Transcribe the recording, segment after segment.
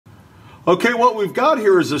Okay, what we've got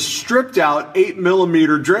here is a stripped out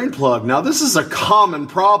 8mm drain plug. Now this is a common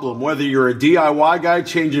problem, whether you're a DIY guy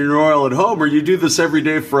changing your oil at home or you do this every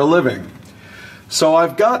day for a living. So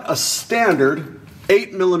I've got a standard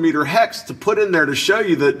 8mm hex to put in there to show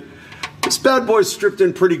you that this bad boy's stripped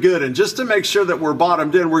in pretty good. And just to make sure that we're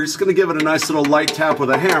bottomed in, we're just gonna give it a nice little light tap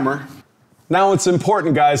with a hammer. Now it's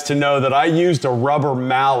important, guys, to know that I used a rubber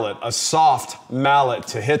mallet, a soft mallet,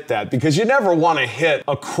 to hit that, because you never want to hit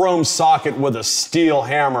a chrome socket with a steel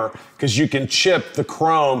hammer because you can chip the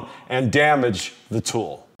chrome and damage the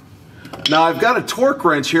tool. Now I've got a torque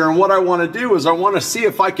wrench here, and what I want to do is I want to see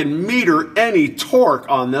if I can meter any torque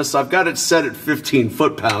on this. I've got it set at 15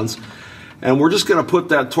 foot-pounds, and we're just going to put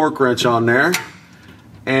that torque wrench on there,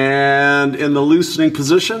 and in the loosening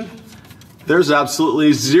position, there's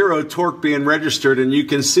absolutely zero torque being registered, and you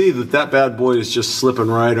can see that that bad boy is just slipping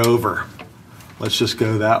right over. Let's just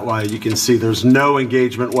go that way. You can see there's no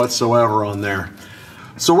engagement whatsoever on there.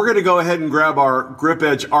 So we're going to go ahead and grab our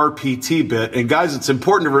GripEdge RPT bit. And guys, it's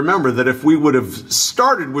important to remember that if we would have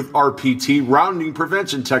started with RPT, rounding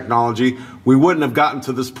prevention technology, we wouldn't have gotten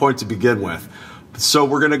to this point to begin with. So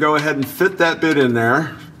we're going to go ahead and fit that bit in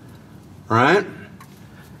there, right?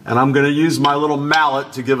 And I'm going to use my little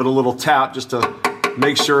mallet to give it a little tap just to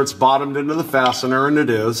make sure it's bottomed into the fastener, and it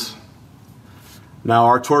is. Now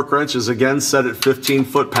our torque wrench is again set at 15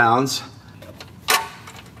 foot-pounds.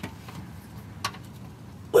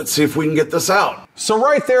 Let's see if we can get this out. So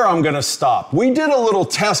right there I'm going to stop. We did a little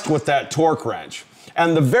test with that torque wrench,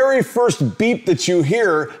 and the very first beep that you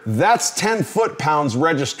hear, that's 10 foot-pounds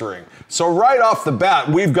registering. So right off the bat,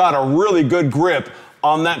 we've got a really good grip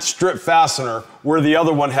on that strip fastener where the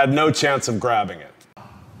other one had no chance of grabbing it.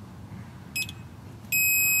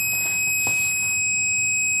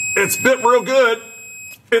 It's bit real good.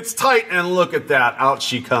 It's tight, and look at that. Out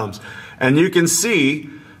she comes. And you can see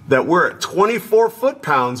that we're at 24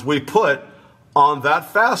 foot-pounds we put on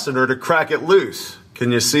that fastener to crack it loose.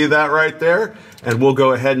 Can you see that right there? And we'll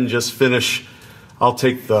go ahead and just finish. I'll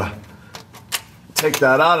take that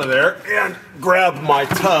out of there and grab my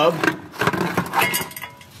tub.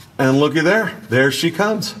 And looky there, there she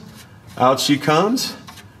comes. Out she comes,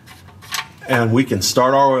 and we can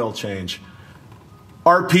start our oil change.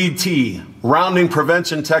 RPT, rounding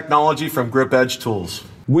prevention technology from GripEdge Tools.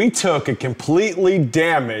 We took a completely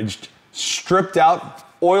damaged, stripped out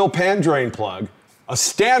oil pan drain plug. A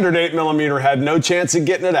standard 8mm had no chance of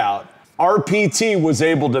getting it out. RPT was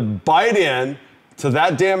able to bite in to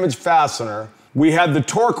that damaged fastener. We had the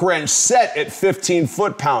torque wrench set at 15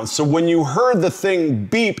 foot-pounds, so when you heard the thing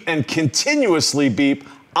beep and continuously beep,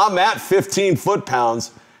 I'm at 15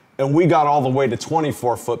 foot-pounds, and we got all the way to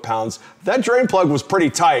 24 foot-pounds. That drain plug was pretty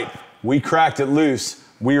tight. We cracked it loose.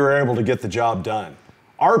 We were able to get the job done.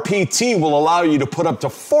 RPT will allow you to put up to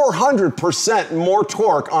 400% more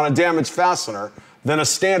torque on a damaged fastener than a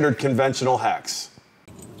standard conventional hex.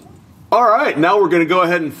 All right, now we're going to go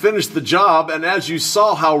ahead and finish the job, and as you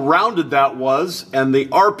saw how rounded that was and the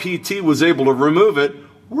RPT was able to remove it,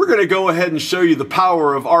 we're going to go ahead and show you the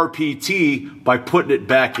power of RPT by putting it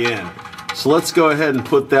back in. So let's go ahead and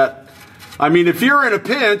put that. I mean, if you're in a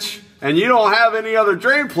pinch and you don't have any other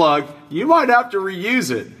drain plug, you might have to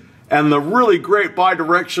reuse it. And the really great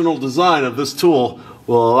bidirectional design of this tool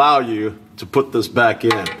will allow you to put this back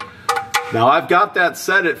in. Now I've got that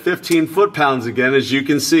set at 15 foot-pounds again, as you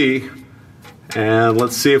can see. And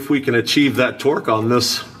let's see if we can achieve that torque on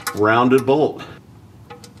this rounded bolt.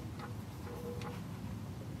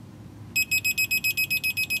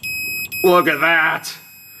 Look at that.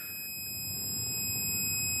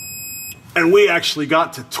 And we actually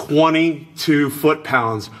got to 22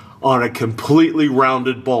 foot-pounds on a completely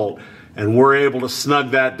rounded bolt. And we're able to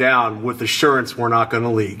snug that down with assurance we're not going to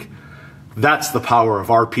leak. That's the power of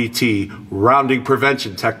RPT, rounding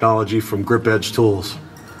prevention technology from GripEdge Tools.